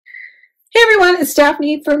it's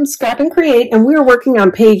Daphne from Scrap and Create, and we're working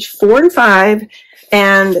on page 4 and 5.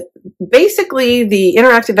 And basically, the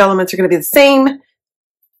interactive elements are going to be the same.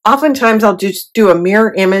 Oftentimes, I'll just do a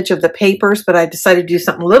mirror image of the papers, but I decided to do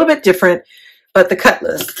something a little bit different. But the cut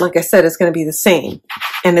list, like I said, is going to be the same.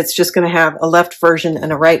 And it's just going to have a left version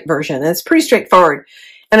and a right version. And it's pretty straightforward.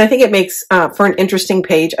 And I think it makes for an interesting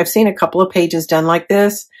page. I've seen a couple of pages done like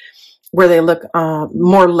this, where they look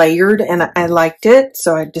more layered, and I liked it,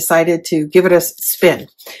 so I decided to give it a spin.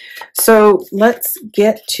 So let's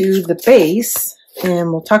get to the base,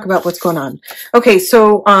 and we'll talk about what's going on. Okay,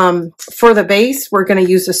 so for the base, we're going to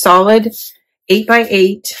use a solid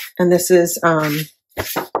 8x8, and this is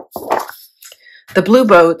the blue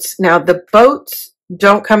boats. Now, the boats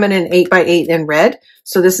don't come in an 8x8 in red,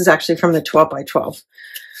 so this is actually from the 12x12.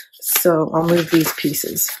 So I'll move these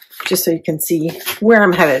pieces just so you can see where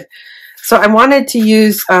I'm headed. So I wanted to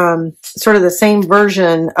use sort of the same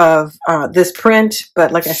version of this print,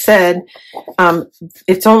 but like I said,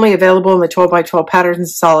 it's only available in the 12x12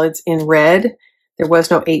 patterns solids in red. There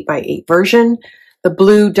was no 8x8 version. The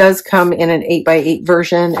blue does come in an 8x8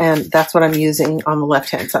 version, and that's what I'm using on the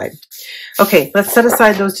left-hand side. Okay, let's set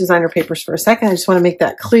aside those designer papers for a second. I just want to make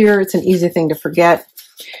that clear. It's an easy thing to forget.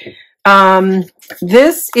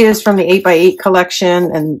 This is from the 8x8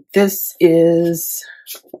 collection, and this is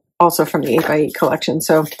also from the 8x8 collection.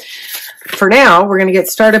 So for now, we're going to get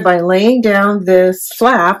started by laying down this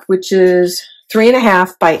flap, which is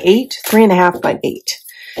 3.5 by 8, 3.5 by 8.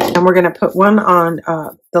 And we're going to put one on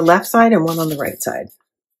the left side and one on the right side.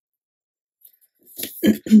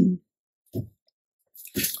 Here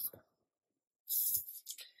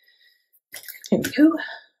we go.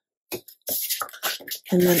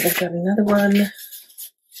 And then I've got another one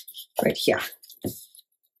right here.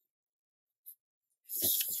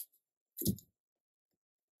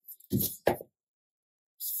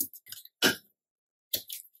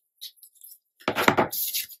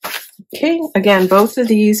 Okay, again, both of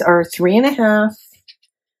these are 3.5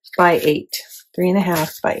 by 8.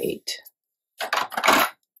 3.5 by 8.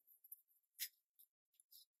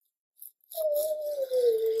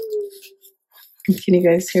 Can you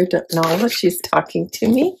guys hear Nala? She's talking to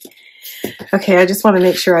me. Okay, I just want to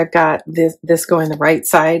make sure I've got this going the right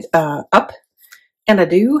side up, and I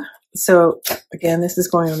do. So again, this is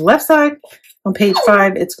going on the left side. On page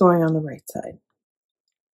 5, it's going on the right side.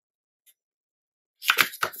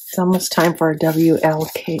 It's almost time for a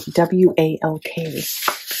W-A-L-K,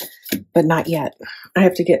 but not yet. I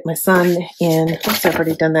have to get my son in. I've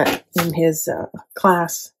already done that in his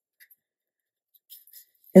class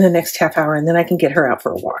in the next half hour, and then I can get her out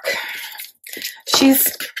for a walk.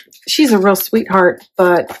 She's a real sweetheart,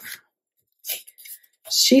 but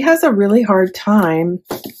she has a really hard time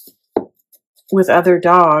with other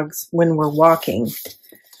dogs when we're walking.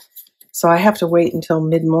 So I have to wait until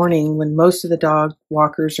mid-morning when most of the dog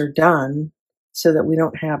walkers are done so that we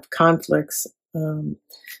don't have conflicts.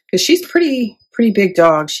 Because she's pretty big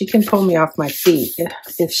dog. She can pull me off my feet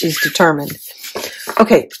if she's determined.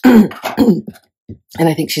 Okay. And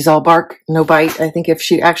I think she's all bark, no bite. I think if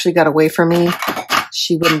she actually got away from me,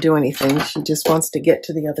 she wouldn't do anything. She just wants to get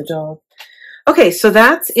to the other dog. Okay, so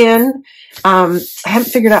that's in. I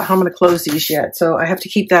haven't figured out how I'm going to close these yet, so I have to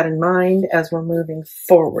keep that in mind as we're moving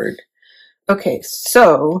forward. Okay,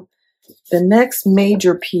 so the next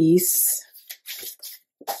major piece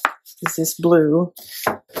is this blue.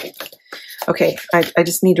 Okay, I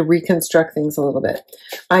just need to reconstruct things a little bit.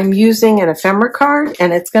 I'm using an ephemera card,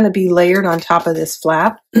 and it's going to be layered on top of this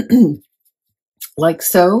flap, like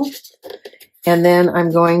so. And then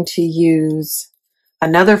I'm going to use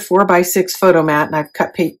another 4x6 photo mat, and I've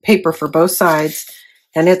cut paper for both sides,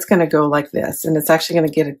 and it's going to go like this, and it's actually going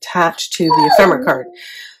to get attached to the ephemera card.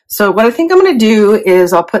 So what I think I'm going to do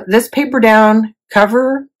is I'll put this paper down,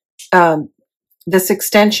 cover this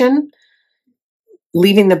extension,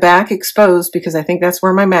 leaving the back exposed because I think that's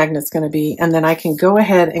where my magnet's going to be, and then I can go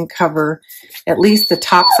ahead and cover at least the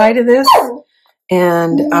top side of this.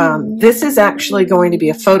 And this is actually going to be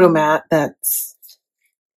a photo mat that's,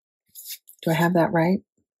 do I have that right?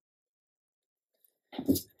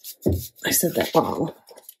 I said that wrong.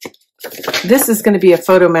 This is going to be a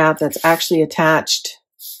photo mat that's actually attached,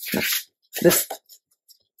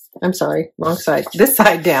 I'm sorry, wrong side, this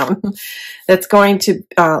side down, that's going to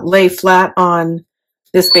lay flat on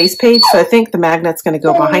this base page. So I think the magnet's going to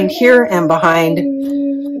go behind here and behind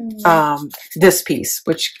this piece,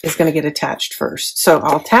 which is going to get attached first. So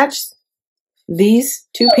I'll attach these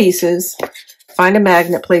two pieces, find a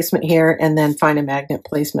magnet placement here, and then find a magnet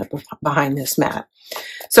placement behind this mat.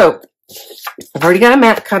 So I've already got a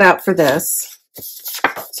mat cut out for this.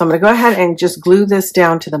 So I'm going to go ahead and just glue this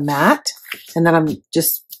down to the mat. And then I'm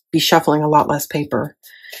just be shuffling a lot less paper.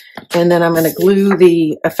 And then I'm going to glue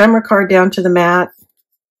the ephemera card down to the mat.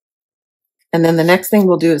 And then the next thing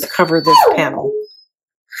we'll do is cover this panel.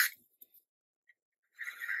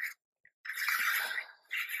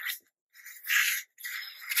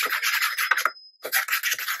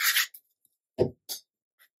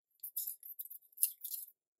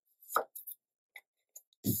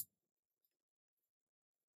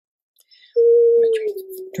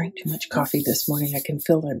 Drank too much coffee this morning. I can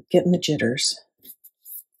feel I'm getting the jitters.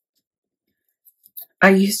 I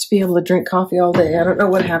used to be able to drink coffee all day. I don't know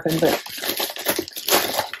what happened, but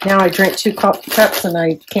now I drink 2 cups and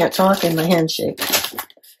I can't talk and my hands shake.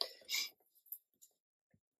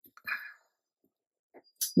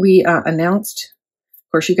 We announced,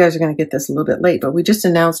 of course, you guys are going to get this a little bit late, but we just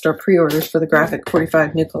announced our pre-orders for the Graphic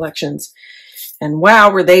 45 new collections. And wow,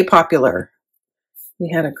 were they popular. We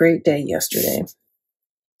had a great day yesterday.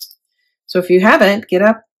 So if you haven't, get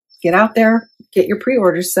out there, get your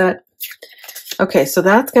pre-orders set. Okay, so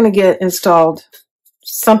that's going to get installed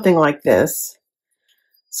something like this.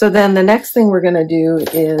 So then the next thing we're going to do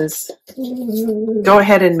is go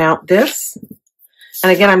ahead and mount this.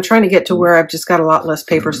 And again, I'm trying to get to where I've just got a lot less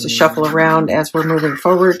papers to shuffle around as we're moving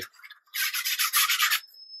forward.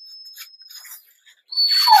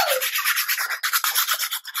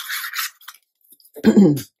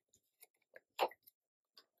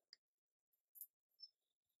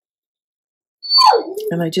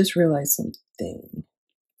 And I just realized something.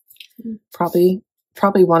 Probably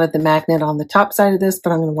wanted the magnet on the top side of this,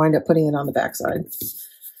 but I'm going to wind up putting it on the back side.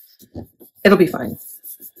 It'll be fine.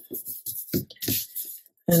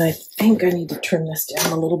 And I think I need to trim this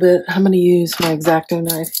down a little bit. I'm going to use my X-Acto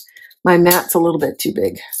knife. My mat's a little bit too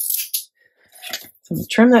big. So I'm going to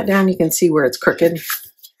trim that down. You can see where it's crooked.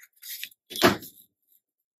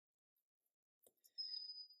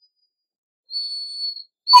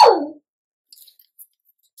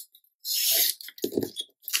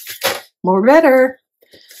 More better.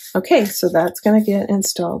 Okay, so that's going to get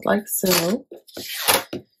installed like so.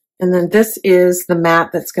 And then this is the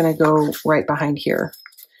mat that's going to go right behind here.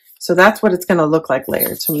 So that's what it's going to look like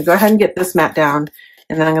layered. So I'm going to go ahead and get this mat down,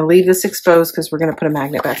 and then I'm going to leave this exposed because we're going to put a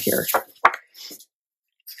magnet back here.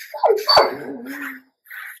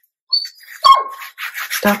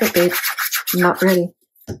 Stop it, babe. I'm not ready.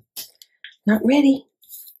 Not ready.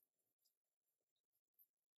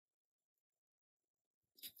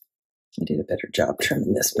 I did a better job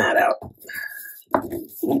trimming this mat out.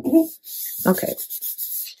 Okay.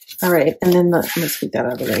 All right. And then let's get that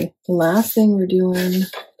out of the way. The last thing we're doing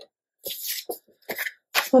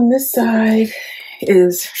on this side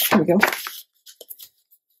is, here we go.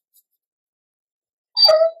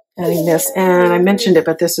 Adding this. And I mentioned it,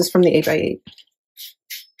 but this is from the 8x8.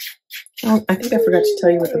 Oh, I think I forgot to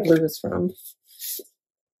tell you what the blue is from.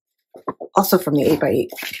 Also from the 8x8.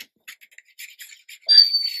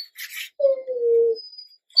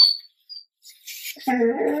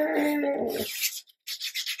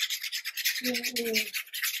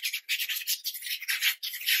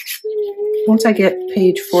 Once I get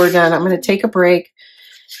page 4 done, I'm going to take a break,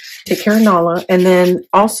 take care of Nala, and then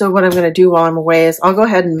also what I'm going to do while I'm away is I'll go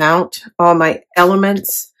ahead and mount all my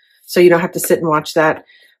elements so you don't have to sit and watch that.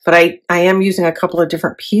 But I am using a couple of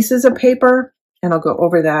different pieces of paper, and I'll go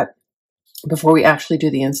over that before we actually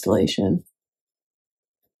do the installation.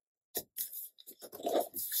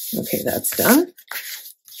 Okay, that's done.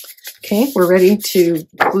 Okay, we're ready to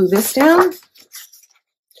glue this down.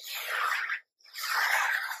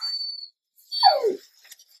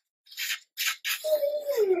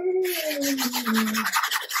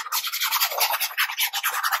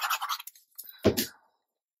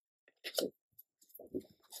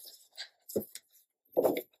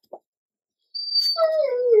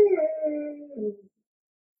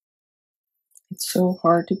 It's so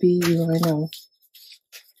hard to be you, I know.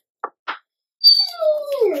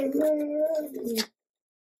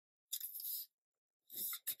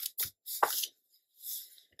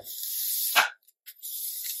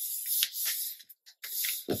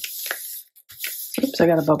 Oops, I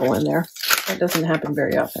got a bubble in there. That doesn't happen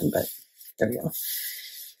very often, but there we go. I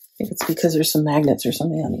think it's because there's some magnets or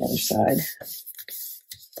something on the other side.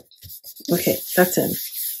 Okay, that's in.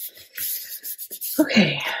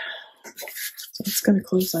 Okay, so it's going to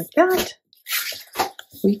close like that.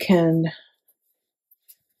 We can,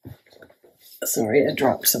 sorry, I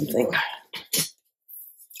dropped something.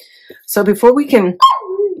 So before we can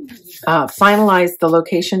finalize the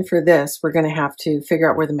location for this, we're going to have to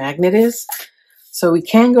figure out where the magnet is. So we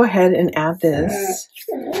can go ahead and add this.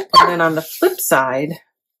 And then on the flip side,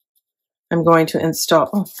 I'm going to install,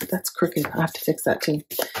 oh, that's crooked. I have to fix that too.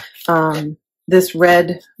 this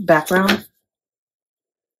red background.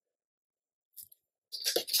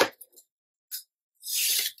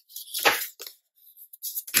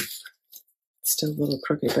 Still a little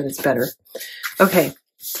crooked, but it's better. Okay,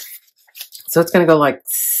 so it's going to go like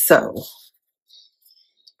so.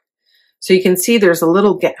 So you can see there's a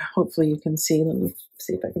little gap. Hopefully you can see. Let me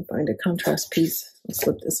see if I can find a contrast piece. I'll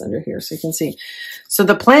slip this under here so you can see. So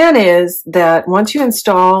the plan is that once you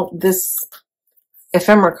install this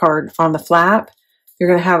ephemera card on the flap, you're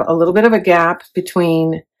going to have a little bit of a gap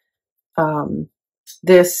between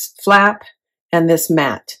this flap and this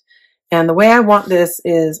mat. And the way I want this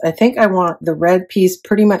is, I think I want the red piece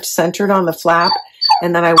pretty much centered on the flap,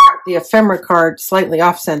 and then I want the ephemera card slightly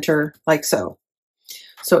off center, like so.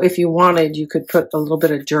 So if you wanted, you could put a little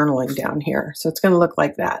bit of journaling down here. So it's going to look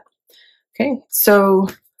like that. Okay, so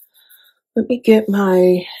let me get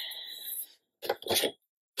my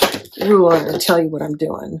ruler and tell you what I'm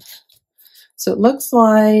doing. So it looks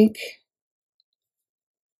like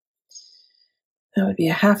that would be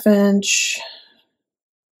a 1/2 inch.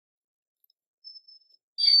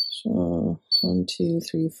 So 1, 2,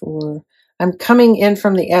 3, 4. I'm coming in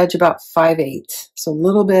from the edge about 5/8. So a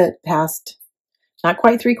little bit past, not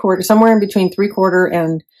quite 3/4, somewhere in between 3/4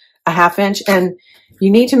 and a 1/2 inch. And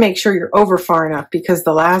you need to make sure you're over far enough because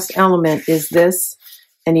the last element is this,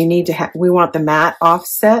 and you need to have, we want the mat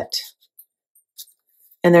offset,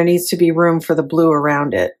 and there needs to be room for the blue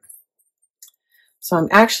around it. So I'm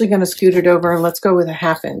actually going to scoot it over, and let's go with a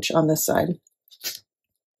 1/2 inch on this side.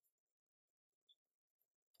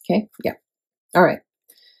 Okay, yeah. All right.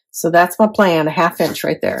 So that's my plan, a 1/2 inch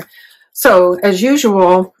right there. So as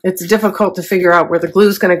usual, it's difficult to figure out where the glue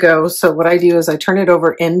is going to go. So what I do is I turn it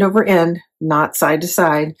over end, not side to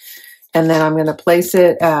side. And then I'm going to place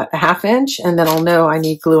it at a 1/2 inch, and then I'll know I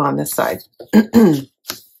need glue on this side. 1/2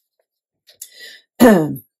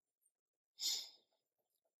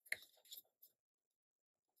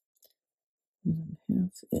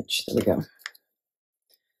 inch. There we go.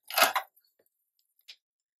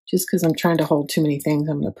 Just because I'm trying to hold too many things,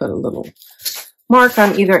 I'm going to put a little mark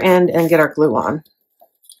on either end and get our glue on.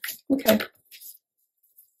 Okay.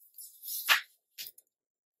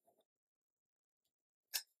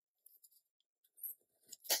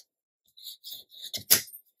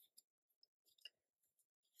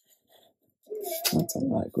 That's a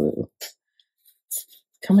lot of glue.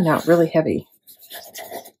 Coming out really heavy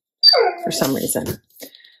for some reason.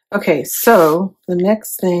 Okay, so the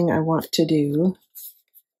next thing I want to do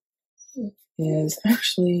is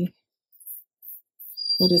actually,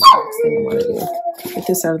 what is the next thing I want to do? Get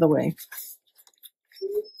this out of the way.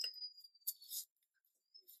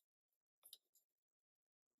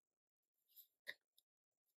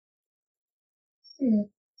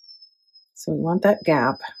 So we want that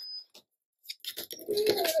gap.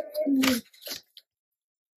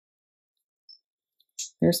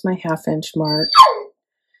 There's my 1/2 inch mark.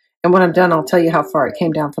 And when I'm done, I'll tell you how far it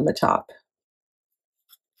came down from the top.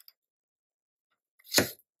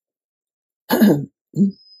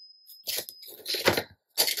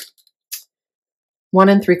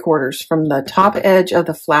 1 3/4 from the top edge of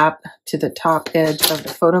the flap to the top edge of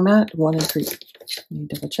the photo mat. 1 3. Let me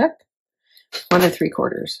double check. 1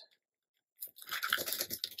 3/4.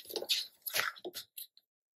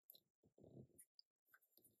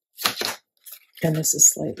 And this is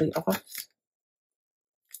slightly off.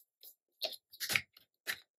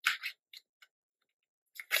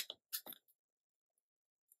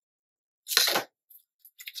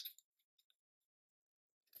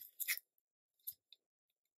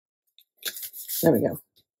 There we go.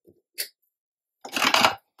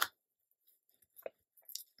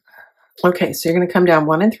 Okay, so you're going to come down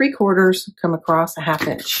 1 3/4, come across a 1/2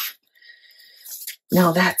 inch.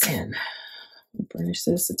 Now that's in. I'll burnish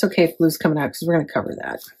this. It's okay if glue's coming out because we're going to cover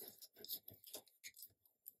that.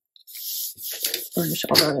 Burnish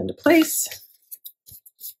all that into place.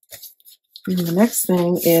 And the next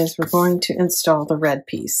thing is we're going to install the red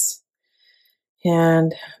piece.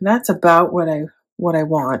 And that's about what I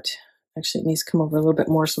want. Actually, it needs to come over a little bit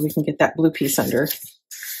more so we can get that blue piece under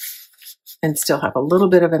and still have a little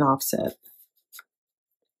bit of an offset.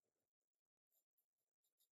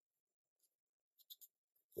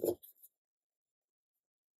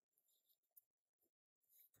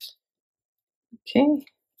 Okay, I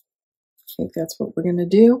think that's what we're going to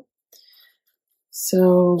do.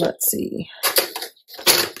 So let's see.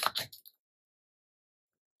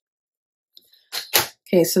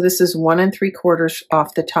 Okay, so this is 1 3/4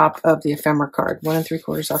 off the top of the ephemera card. 1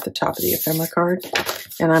 3/4 off the top of the ephemera card.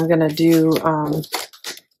 And I'm going to do,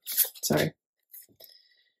 sorry.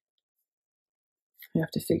 I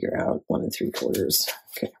have to figure out 1 3/4.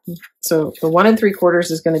 Okay, so the 1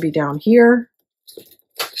 3/4 is going to be down here,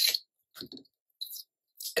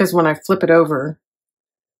 because when I flip it over,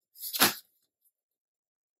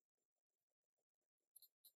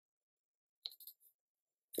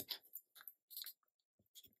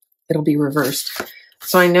 it'll be reversed.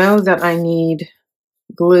 So I know that I need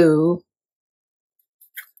glue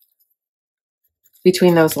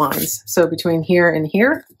between those lines. So between here and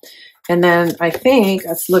here. And then I think,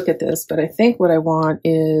 let's look at this, but I think what I want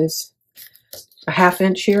is a 1/2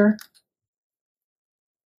 inch here.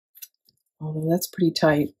 Although that's pretty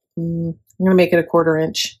tight. I'm going to make it a 1/4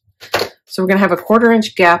 inch. So we're going to have a 1/4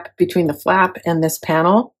 inch gap between the flap and this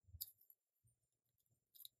panel.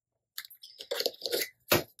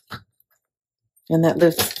 And that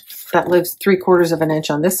lives 3/4 of an inch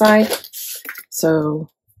on this side. So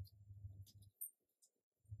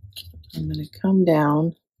I'm going to come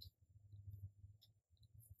down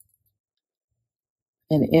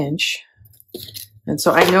 1 inch. And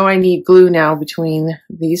so I know I need glue now between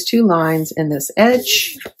these 2 lines and this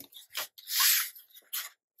edge.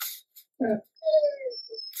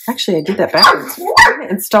 Actually, I did that backwards. I'm going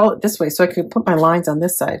to install it this way so I could put my lines on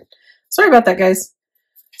this side. Sorry about that, guys.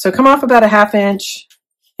 So come off about a 1/2 inch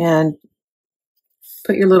and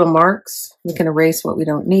put your little marks. We can erase what we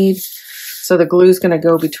don't need. So the glue is going to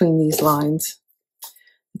go between these lines.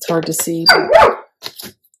 It's hard to see.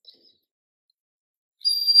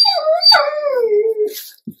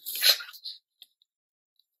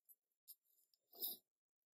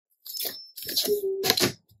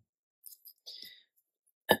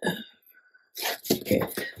 Okay,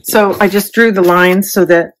 so I just drew the lines so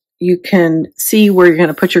that you can see where you're going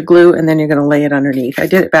to put your glue, and then you're going to lay it underneath. I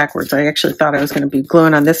did it backwards. I actually thought I was going to be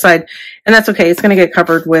gluing on this side, and that's okay. It's going to get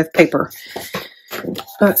covered with paper.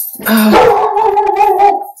 But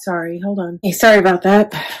sorry, hold on. Hey, sorry about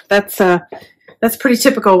that. That's pretty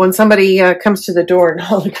typical when somebody comes to the door and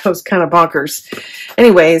all it goes kind of bonkers.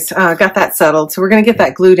 Anyways, got that settled. So we're going to get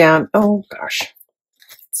that glue down. Oh gosh,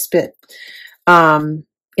 spit.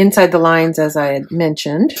 Inside the lines, as I had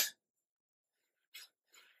mentioned.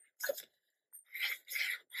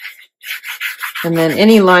 And then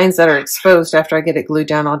any lines that are exposed after I get it glued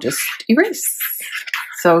down, I'll just erase.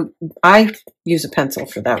 So I use a pencil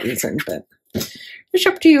for that reason, but it's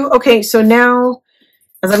up to you. Okay, so now,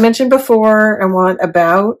 as I mentioned before, I want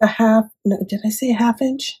about a 1/2, no, did I say a 1/2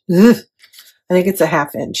 inch? Ugh, I think it's a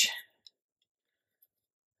 1/2 inch.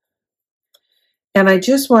 And I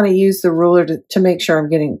just want to use the ruler to make sure I'm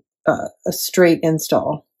getting a straight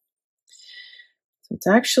install. So it's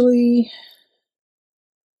actually,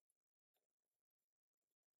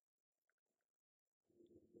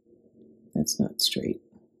 that's not straight.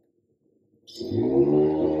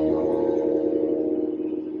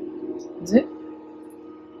 Is it?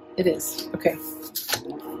 It is. Okay.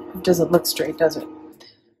 It doesn't look straight, does it?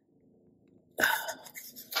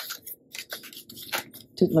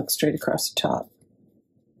 Didn't look straight across the top.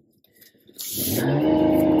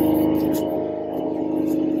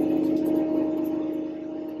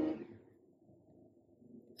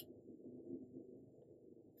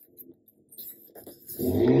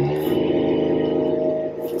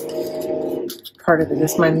 Part of it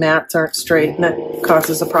is my mats aren't straight, and that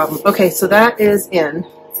causes a problem. Okay, so that is in.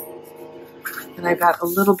 And I've got a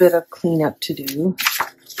little bit of cleanup to do.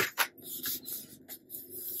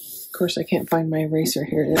 Of course, I can't find my eraser.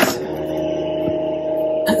 Here it is.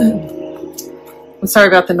 I'm sorry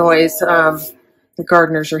about the noise. The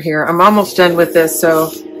gardeners are here. I'm almost done with this,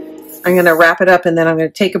 so I'm going to wrap it up, and then I'm going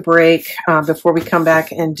to take a break before we come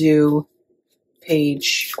back and do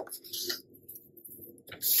page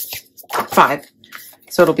 5.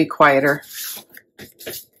 So it'll be quieter.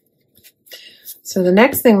 So the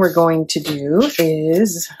next thing we're going to do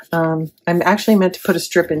is, I'm actually meant to put a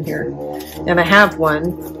strip in here, and I have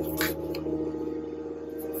one.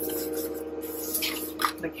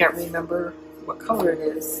 I can't remember what color it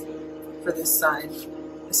is for this side.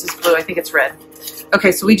 This is blue. I think it's red.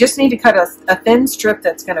 Okay, so we just need to cut a thin strip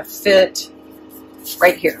that's going to fit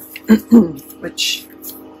right here, which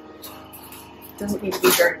doesn't need to be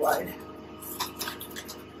very wide.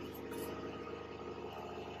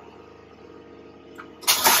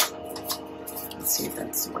 Let's see if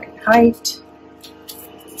that's the right height.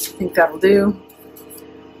 I think that'll do.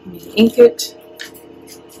 Ink it.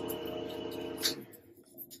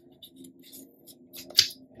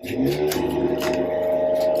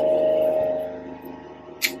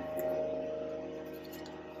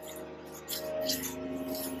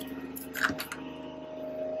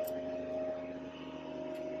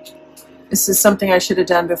 This is something I should have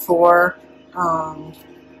done before.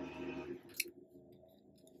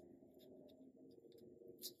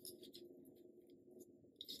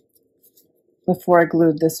 before I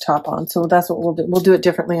glued this top on. So that's what we'll do. We'll do it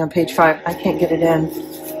differently on page 5. I can't get it in.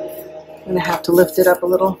 I'm going to have to lift it up a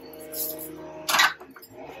little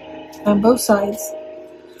on both sides.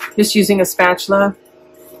 Just using a spatula.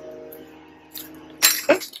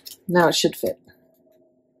 Now it should fit.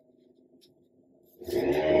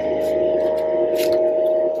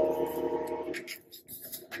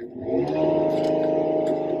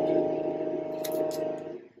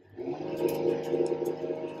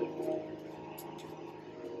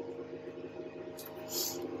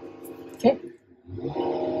 Okay.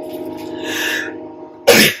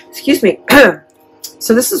 Excuse me.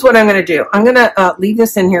 So this is what I'm going to do. I'm going to leave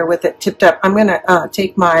this in here with it tipped up. I'm going to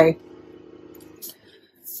take my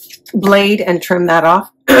blade and trim that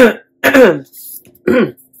off. And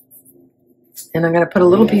I'm going to put a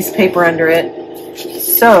little piece of paper under it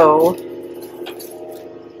so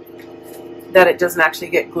that it doesn't actually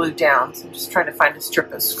get glued down. So I'm just trying to find a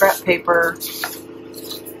strip of scrap paper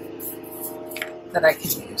that I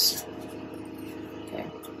can use.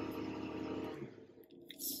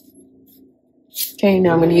 Okay,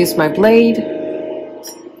 now I'm going to use my blade,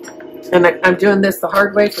 and I'm doing this the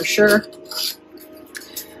hard way for sure.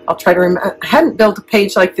 I'll try to remember. I hadn't built a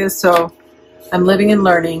page like this, so I'm living and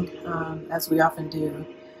learning, as we often do.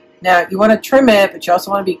 Now, you want to trim it, but you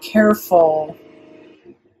also want to be careful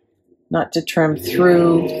not to trim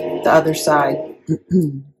through the other side.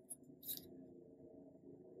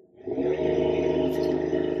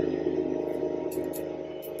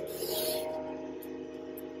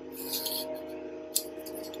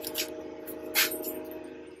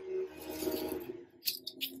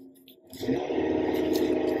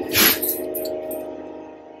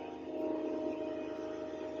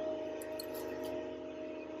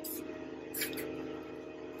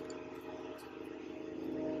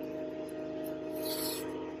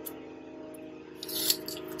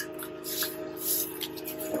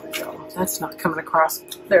 That's not coming across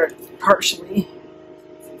there partially.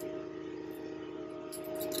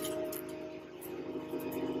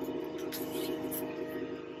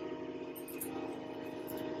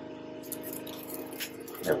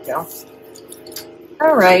 There we go.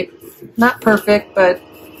 All right, not perfect, but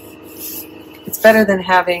it's better than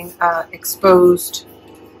having exposed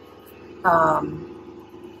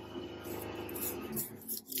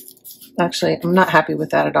actually, I'm not happy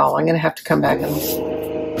with that at all. I'm going to have to come back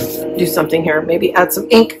and do something here, maybe add some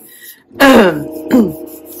ink. But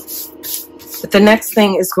the next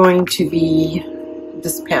thing is going to be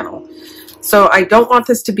this panel. So I don't want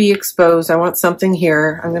this to be exposed. I want something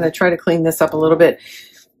here. I'm going to try to clean this up a little bit.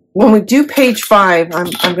 When we do page 5,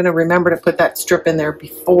 I'm going to remember to put that strip in there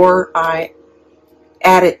before I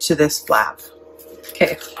add it to this flap.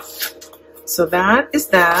 Okay, so that is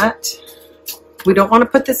that. We don't want to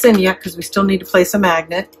put this in yet because we still need to place a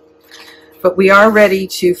magnet. But we are ready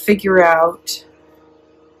to figure out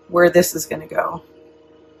where this is going to go.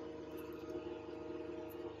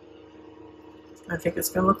 I think it's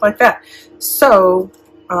going to look like that. So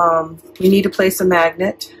we need to place a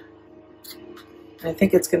magnet. I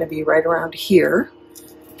think it's going to be right around here.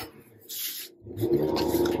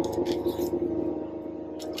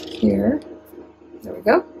 Here. There we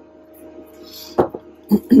go.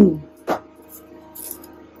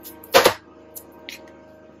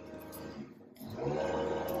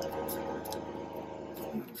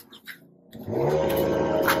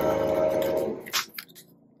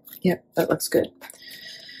 Yep, that looks good.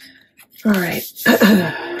 All right.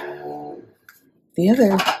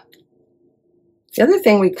 The other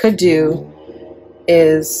thing we could do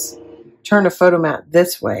is turn a photo mat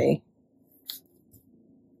this way.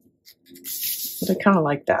 But I kind of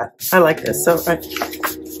like that. I like this. So I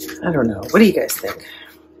don't know. What do you guys think?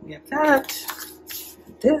 We have that.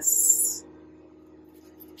 This.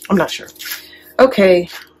 I'm not sure. Okay,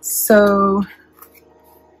 so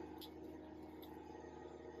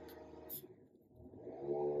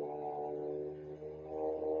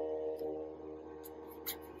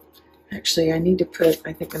actually, I need to put,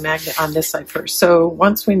 I think, the magnet on this side first. So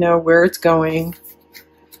once we know where it's going,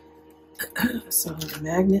 so the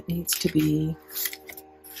magnet needs to be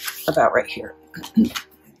about right here.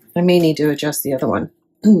 I may need to adjust the other one.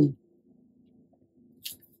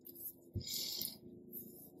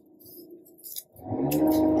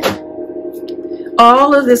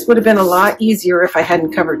 All of this would have been a lot easier if I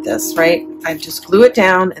hadn't covered this, right? I'd just glue it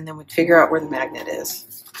down and then we'd figure out where the magnet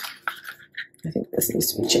is. I think this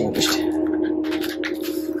needs to be changed.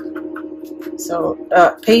 So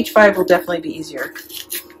page 5 will definitely be easier.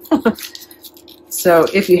 So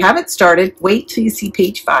if you haven't started, wait till you see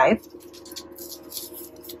page 5.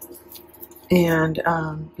 And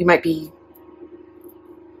you might be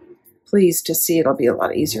pleased to see it'll be a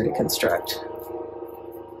lot easier to construct.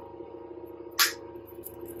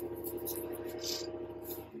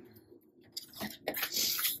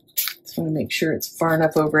 Just want to make sure it's far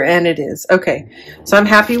enough over, and it is. Okay, so I'm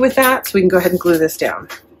happy with that, so we can go ahead and glue this down.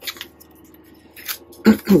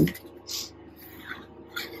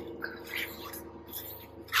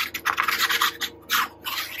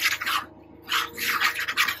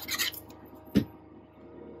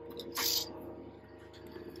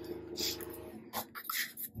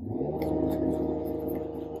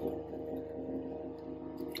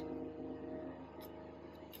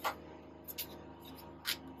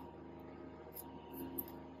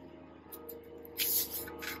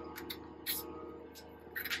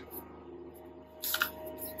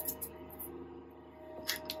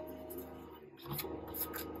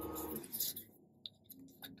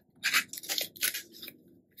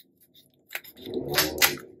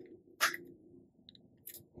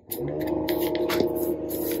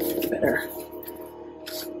 Better.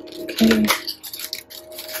 Okay.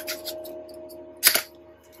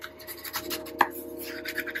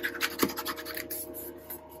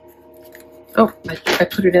 Oh, I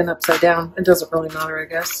put it in upside down. It doesn't really matter, I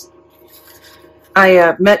guess.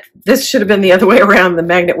 This should have been the other way around. The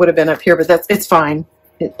magnet would have been up here, but it's fine.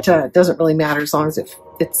 It doesn't really matter as long as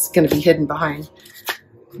it's going to be hidden behind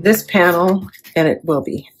this panel, and it will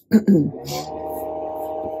be.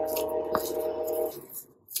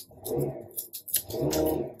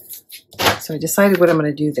 So I decided what I'm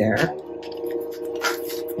going to do there.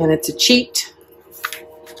 And it's a cheat,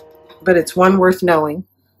 but it's one worth knowing.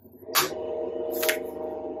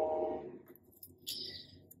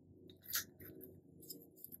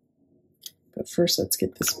 But first, let's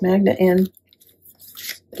get this magnet in.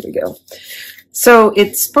 There we go. So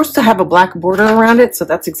it's supposed to have a black border around it, so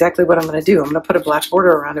that's exactly what I'm going to do. I'm going to put a black border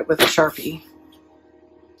around it with a Sharpie.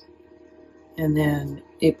 And then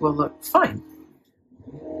it will look fine.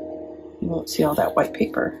 You won't see all that white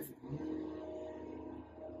paper.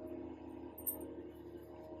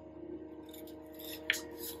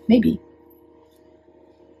 Maybe.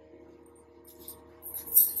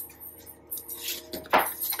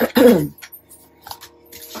 I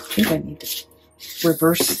think I need to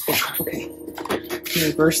reverse it. Okay.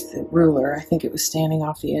 Reverse the ruler. I think it was standing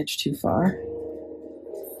off the edge too far.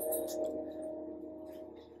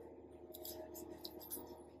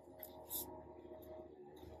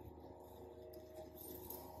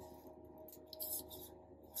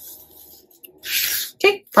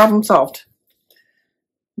 Okay, problem solved.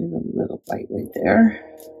 There's a little bite right there.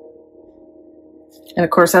 And of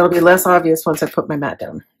course, that'll be less obvious once I put my mat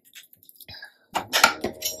down.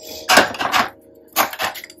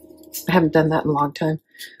 I haven't done that in a long time.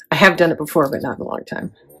 I have done it before, but not in a long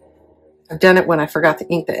time. I've done it when I forgot to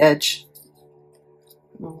ink the edge.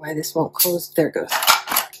 I don't know why this won't close. There it goes.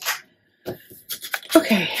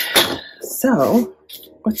 Okay, so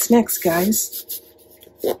what's next, guys?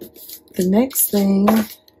 The next thing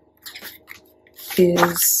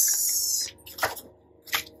is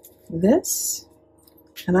this,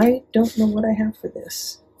 and I don't know what I have for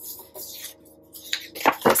this.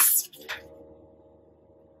 This.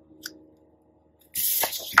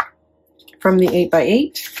 From the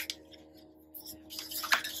 8x8.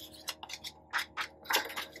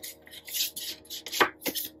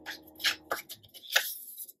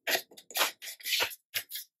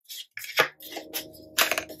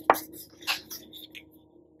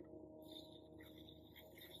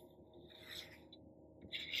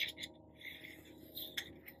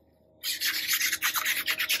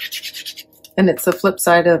 And it's the flip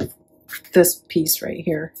side of this piece right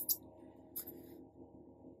here.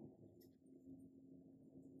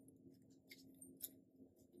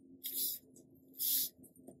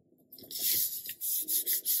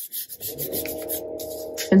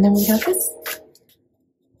 And then we have this.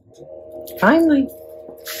 Finally.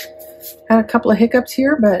 Had a couple of hiccups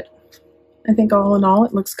here, but I think all in all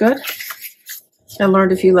it looks good. I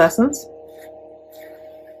learned a few lessons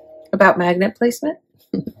about magnet placement.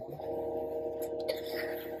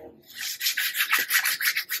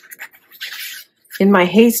 In my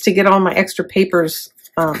haste to get all my extra papers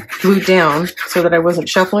glued down so that I wasn't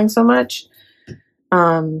shuffling so much,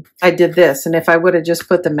 I did this. And if I would have just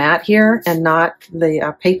put the mat here and not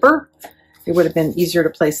the paper, it would have been easier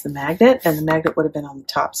to place the magnet, and the magnet would have been on the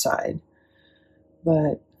top side.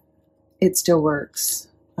 But it still works.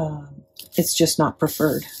 It's just not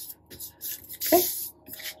preferred. Okay.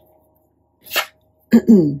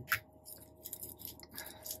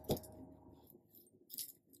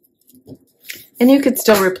 And you could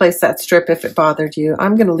still replace that strip if it bothered you.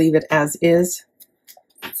 I'm going to leave it as is.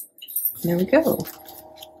 There we go.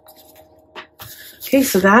 Okay,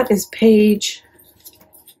 so that is page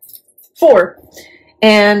 4.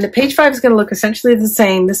 And page 5 is going to look essentially the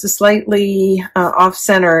same. This is slightly off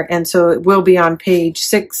center, and so it will be on page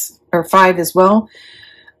 6 or 5 as well.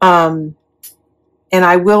 And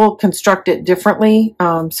I will construct it differently.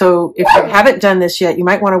 So if you haven't done this yet, you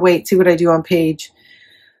might want to wait, see what I do on page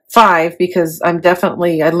 5, because I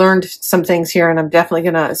learned some things here, and I'm definitely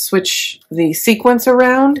going to switch the sequence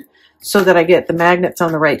around so that I get the magnets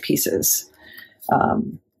on the right pieces.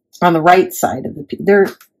 On the right side of they're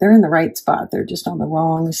in the right spot. They're just on the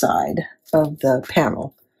wrong side of the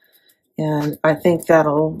panel. And I think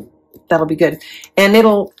that'll be good. And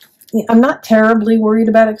I'm not terribly worried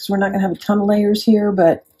about it because we're not going to have a ton of layers here,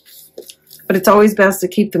 but it's always best to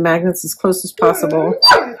keep the magnets as close as possible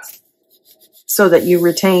so that you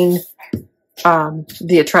retain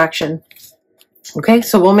the attraction. Okay,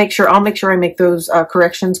 so I'll make sure I make those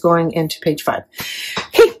corrections going into page 5.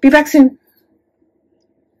 Okay, be back soon.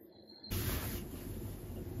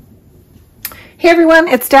 Hey everyone,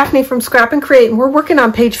 it's Daphne from Scrap and Create, and we're working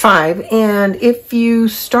on page 5. And if you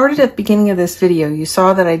started at the beginning of this video, you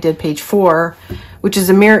saw that I did page 4, which is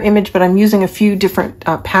a mirror image, but I'm using a few different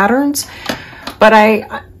patterns. But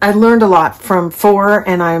I learned a lot from 4,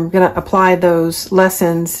 and I'm going to apply those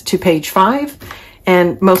lessons to page 5.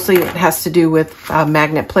 And mostly it has to do with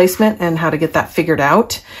magnet placement and how to get that figured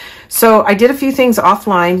out. So I did a few things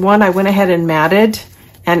offline. One, I went ahead and matted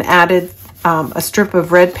and added a strip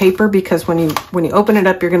of red paper, because when you open it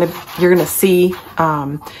up, you're gonna see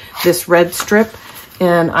this red strip.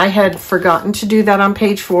 And I had forgotten to do that on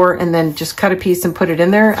page 4, and then just cut a piece and put it in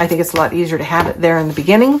there. I think it's a lot easier to have it there in the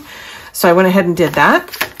beginning. So I went ahead and did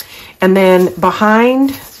that. And then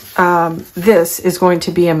behind this is going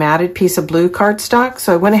to be a matted piece of blue cardstock.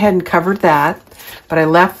 So I went ahead and covered that, but I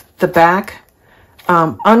left the back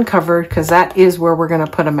uncovered because that is where we're going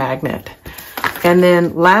to put a magnet. And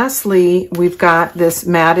then lastly, we've got this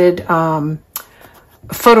matted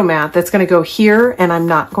photo mat that's going to go here, and I'm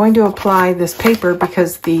not going to apply this paper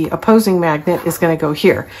because the opposing magnet is going to go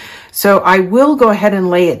here. So I will go ahead and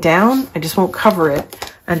lay it down. I just won't cover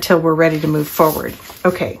it until we're ready to move forward.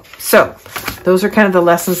 Okay, so those are kind of the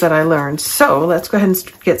lessons that I learned. So let's go ahead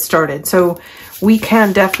and get started. So we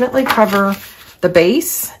can definitely cover the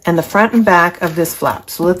base and the front and back of this flap.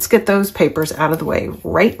 So let's get those papers out of the way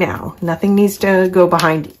right now. Nothing needs to go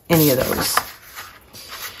behind any of those.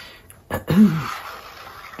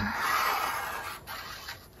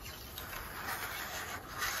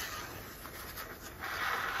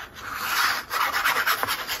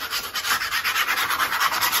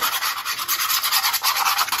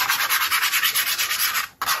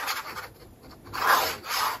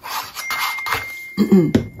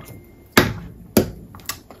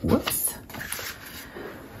 Whoops.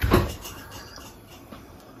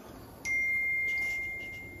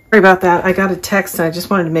 Sorry about that. I got a text and I just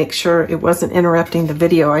wanted to make sure it wasn't interrupting the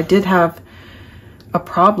video. I did have a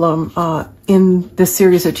problem in this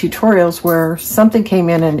series of tutorials where something came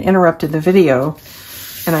in and interrupted the video,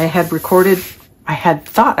 and I had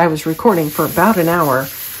thought I was recording for about an hour,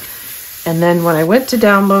 and then when I went to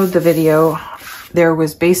download the video, there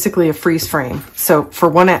was basically a freeze frame. So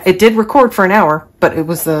for it did record for an hour, but it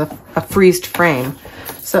was a freezed frame.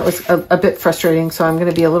 So that was a bit frustrating. So I'm going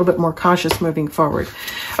to be a little bit more cautious moving forward.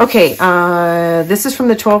 Okay, this is from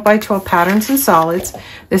the 12 by 12 Patterns and Solids.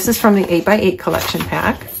 This is from the 8 by 8 collection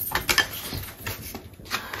pack.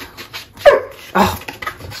 Oh,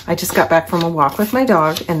 I just got back from a walk with my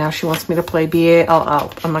dog, and now she wants me to play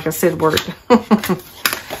B-A-L-L. I'm not going to say the word.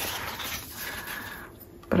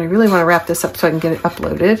 But I really want to wrap this up so I can get it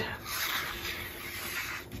uploaded.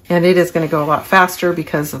 And it is going to go a lot faster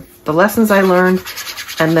because of the lessons I learned.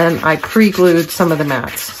 And then I pre-glued some of the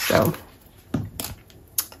mats. So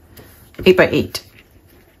 8 by 8.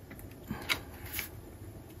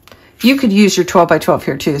 You could use your 12 by 12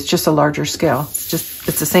 here too. It's just a larger scale.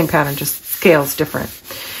 It's the same pattern, just scale's different.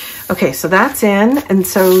 Okay, so that's in. And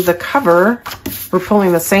so the cover, we're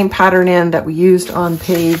pulling the same pattern in that we used on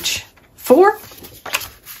page 4.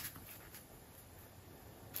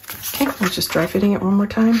 Okay, let's just dry fitting it one more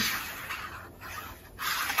time.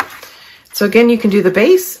 So again, you can do the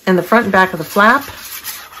base and the front and back of the flap.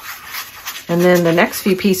 And then the next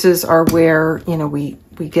few pieces are where, you know, we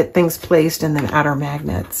get things placed and then add our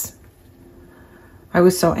magnets. I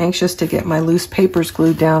was so anxious to get my loose papers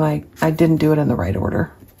glued down, I didn't do it in the right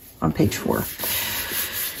order on page 4.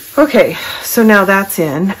 Okay, so now that's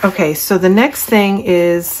in. Okay, so the next thing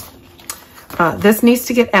is, this needs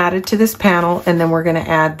to get added to this panel, and then we're going to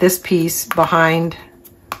add this piece behind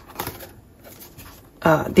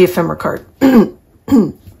the ephemera card.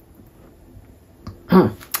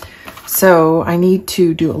 So I need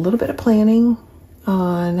to do a little bit of planning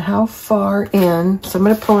on how far in. So I'm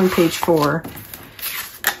going to pull in page 4.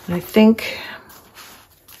 And I think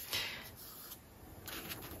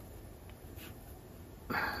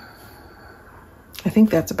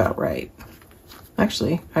that's about right.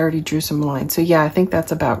 Actually, I already drew some lines. So yeah, I think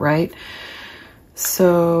that's about right.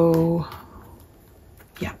 So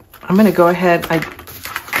yeah, I'm going to go ahead.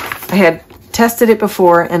 I had tested it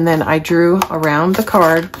before, and then I drew around the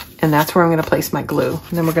card, and that's where I'm going to place my glue.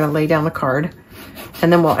 And then we're going to lay down the card,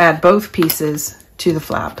 and then we'll add both pieces to the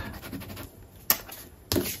flap.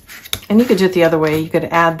 And you could do it the other way. You could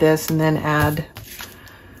add this and then add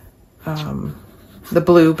the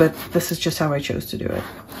blue, but this is just how I chose to do it.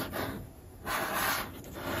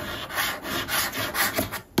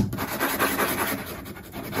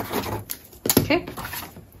 Okay.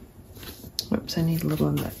 Oops, I need a little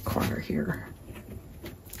in that corner here.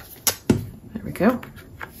 There we go.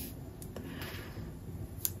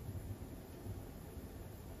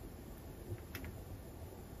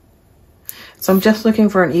 So I'm just looking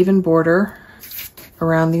for an even border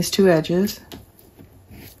around these two edges.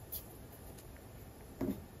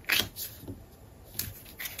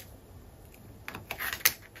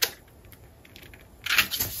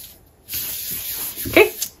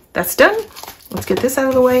 Okay, that's done. Let's get this out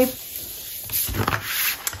of the way.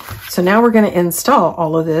 So now we're going to install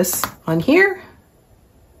all of this on here.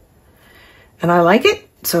 And I like it,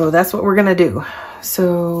 so that's what we're going to do.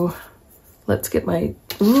 So let's get my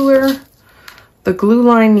ruler. The glue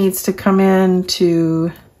line needs to come in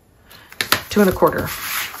to 2 1/4.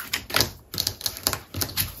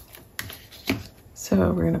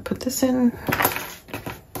 So we're going to put this in,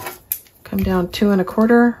 come down 2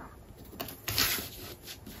 1/4.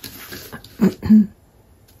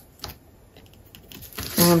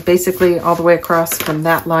 And basically all the way across from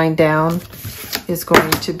that line down is going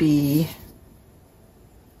to be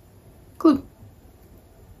glue.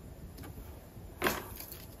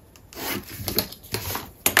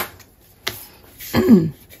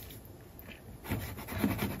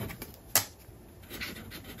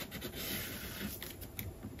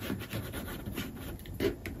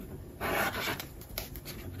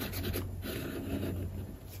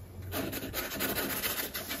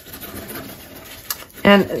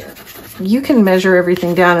 And you can measure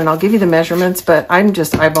everything down, and I'll give you the measurements, but I'm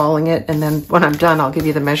just eyeballing it, and then when I'm done, I'll give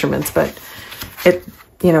you the measurements. But it,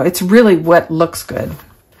 you know, it's really what looks good.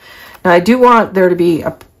 Now I do want there to be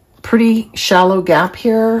a pretty shallow gap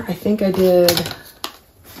here. I think I did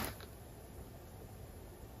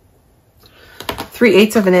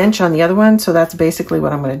 3/8 of an inch on the other one, so that's basically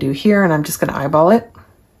what I'm going to do here, and I'm just going to eyeball it.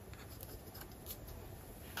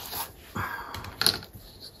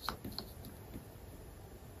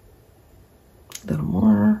 A little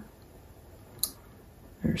more.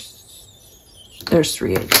 There's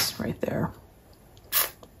 3/8 right there.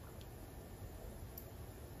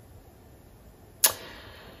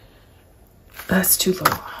 That's too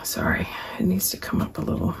low. Sorry, it needs to come up a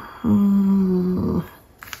little.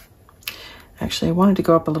 Actually, I wanted to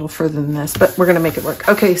go up a little further than this, but we're going to make it work.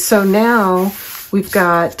 Okay, so now we've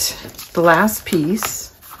got the last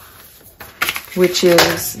piece, which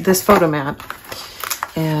is this photo mat.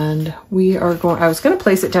 And we are going, I was going to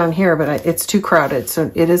place it down here, but it's too crowded.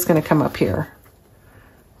 So it is going to come up here.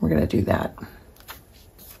 We're going to do that.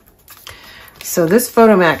 So this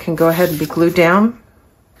photo mat can go ahead and be glued down.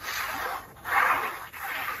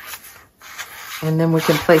 And then we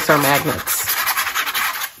can place our magnets.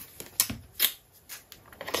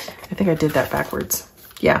 I think I did that backwards.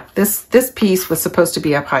 Yeah, this piece was supposed to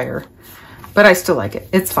be up higher, but I still like it.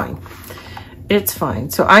 It's fine. It's fine.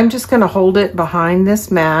 So I'm just going to hold it behind this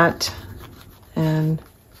mat and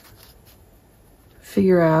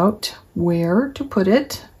figure out where to put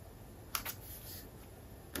it.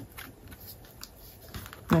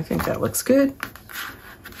 I think that looks good.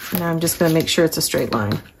 Now I'm just going to make sure it's a straight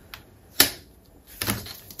line.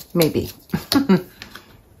 Maybe.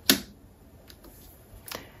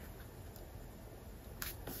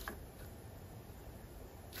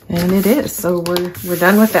 And it is. So we're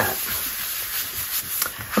done with that.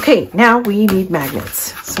 Okay, now we need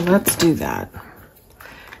magnets. So let's do that.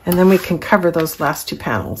 And then we can cover those last two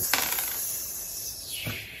panels.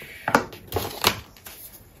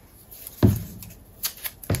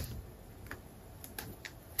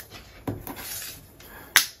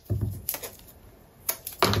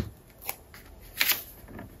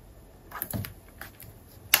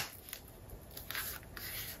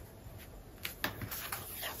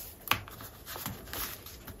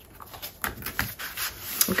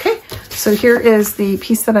 So here is the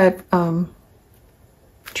piece that I've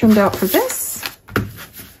trimmed out for this.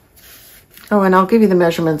 Oh, and I'll give you the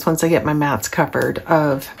measurements once I get my mats covered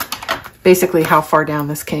of basically how far down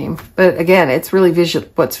this came. But again, it's really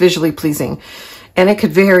what's visually pleasing. And it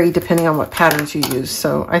could vary depending on what patterns you use.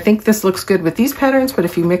 So I think this looks good with these patterns, but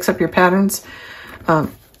if you mix up your patterns,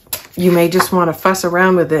 you may just want to fuss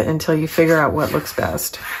around with it until you figure out what looks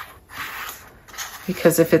best.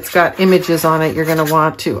 Because if it's got images on it, you're going to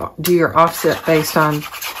want to do your offset based on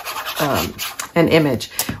an image,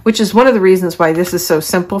 which is one of the reasons why this is so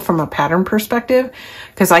simple from a pattern perspective,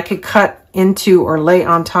 because I could cut into or lay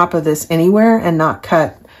on top of this anywhere and not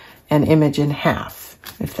cut an image in half,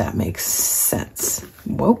 if that makes sense.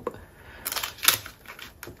 Whoop.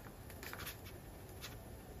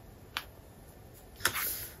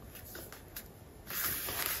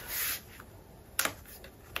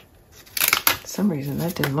 For some reason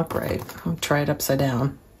that didn't look right. I'll try it upside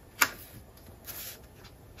down.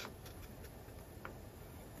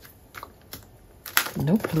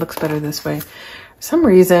 Nope, it looks better this way. For some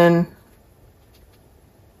reason,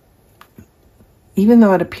 even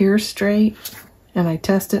though it appears straight, and I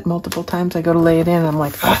test it multiple times, I go to lay it in, and I'm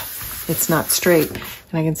like, ah, it's not straight.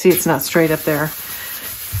 And I can see it's not straight up there.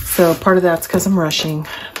 So part of that's because I'm rushing.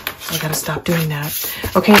 I gotta stop doing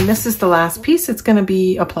that. Okay, and this is the last piece. It's gonna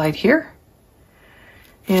be applied here.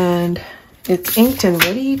 And it's inked and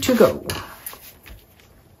ready to go.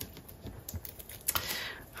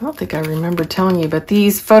 I don't think I remember telling you, but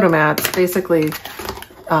these photo mats basically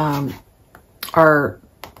are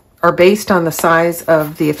based on the size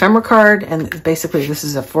of the ephemera card, and basically this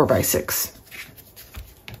is a 4x6,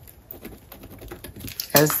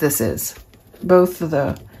 as this is. Both of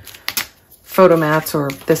the photo mats or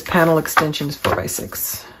this panel extension is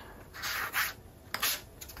 4x6.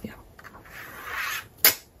 Yeah.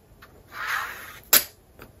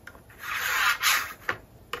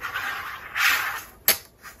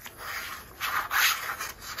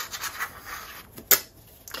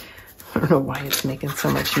 I don't know why it's making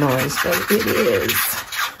so much noise, but it is.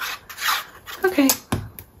 Okay.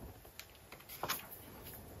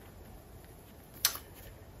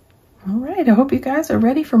 All right, I hope you guys are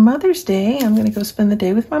ready for Mother's Day. I'm going to go spend the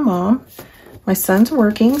day with my mom. My son's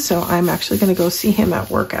working, so I'm actually going to go see him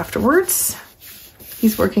at work afterwards.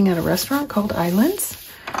 He's working at a restaurant called Islands,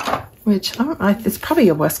 which it's probably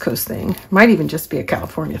a West Coast thing. Might even just be a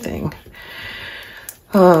California thing.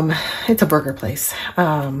 It's a burger place,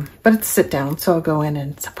 but it's sit down, so I'll go in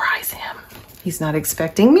and surprise him. He's not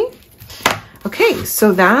expecting me. Okay,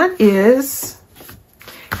 so that is,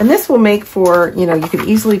 and this will make for, you know, you could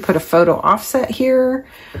easily put a photo offset here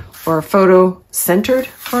or a photo centered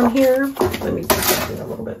on here. Let me just back it a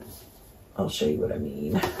little bit. I'll show you what I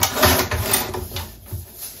mean.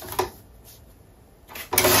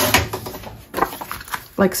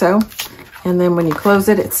 Like so. And then when you close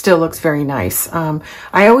it, it still looks very nice.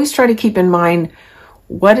 I always try to keep in mind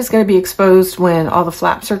what is going to be exposed when all the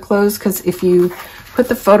flaps are closed, because if you put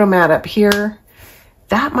the photo mat up here,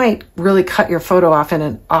 that might really cut your photo off in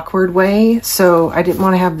an awkward way. So I didn't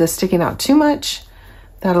want to have this sticking out too much.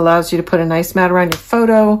 That allows you to put a nice mat around your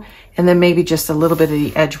photo, and then maybe just a little bit of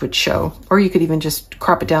the edge would show. Or you could even just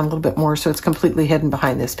crop it down a little bit more so it's completely hidden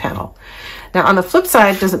behind this panel. Now on the flip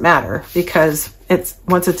side, it doesn't matter, because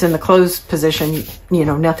once it's in the closed position, you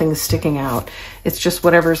know, nothing is sticking out. It's just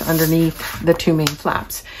whatever's underneath the two main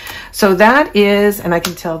flaps. So that is, and I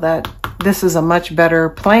can tell that this is a much better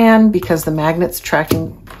plan because the magnet's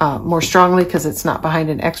tracking more strongly because it's not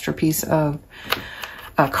behind an extra piece of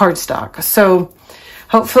cardstock. So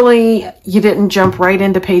hopefully you didn't jump right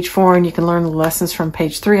into page 4 and you can learn the lessons from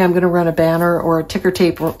page 3. I'm going to run a banner or a ticker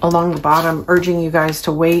tape along the bottom urging you guys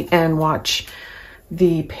to wait and watch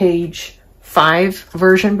the page 5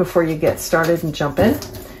 version before you get started and jump in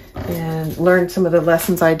and learn some of the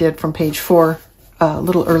lessons I did from page 4 a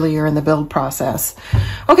little earlier in the build process.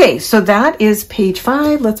 Okay, so that is page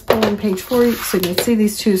 5. Let's pull in page 4 so you can see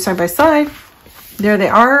these two side by side. There they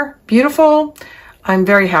are, beautiful. I'm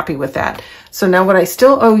very happy with that. So now what I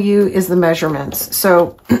still owe you is the measurements.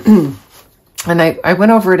 So, and I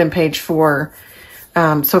went over it in page 4.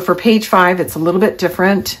 So for page 5, it's a little bit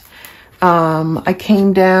different. I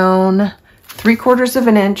came down 3/4 of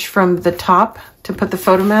an inch from the top to put the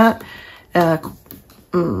photo mat,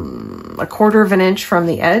 1/4 of an inch from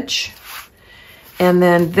the edge. And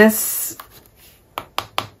then this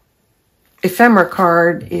ephemera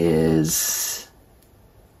card is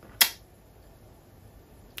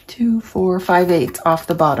 2, 4, 5/8 off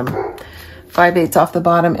the bottom. 5/8 off the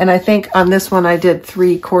bottom. And I think on this one I did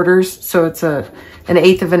 3/4, so it's an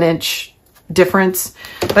 1/8 of an inch difference.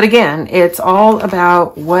 But again, it's all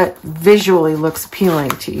about what visually looks appealing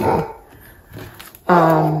to you.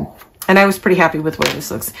 And I was pretty happy with the way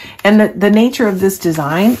this looks. And the nature of this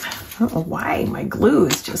design, I don't know why my glue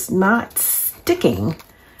is just not sticking.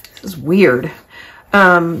 This is weird.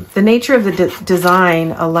 The nature of the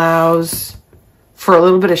design allows for a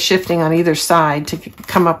little bit of shifting on either side to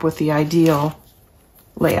come up with the ideal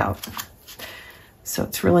layout. So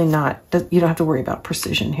it's really not, you don't have to worry about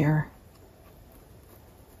precision here.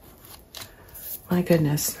 My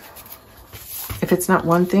goodness. If it's not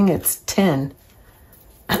one thing, it's 10.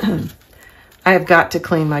 I have got to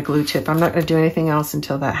clean my glue chip. I'm not going to do anything else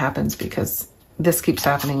until that happens because this keeps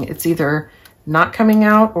happening. It's either not coming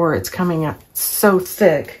out or it's coming out so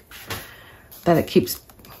thick that it keeps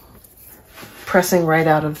pressing right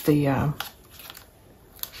out of the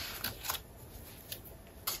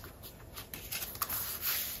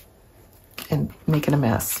and making a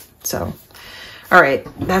mess. So, all right,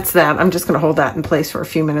 that's that. I'm just going to hold that in place for a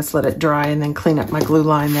few minutes, let it dry, and then clean up my glue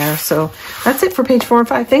line there. So that's it for page 4 and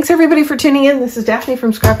 5. Thanks everybody for tuning in. This is Daphne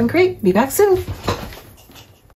from Scrap and Create. Be back soon.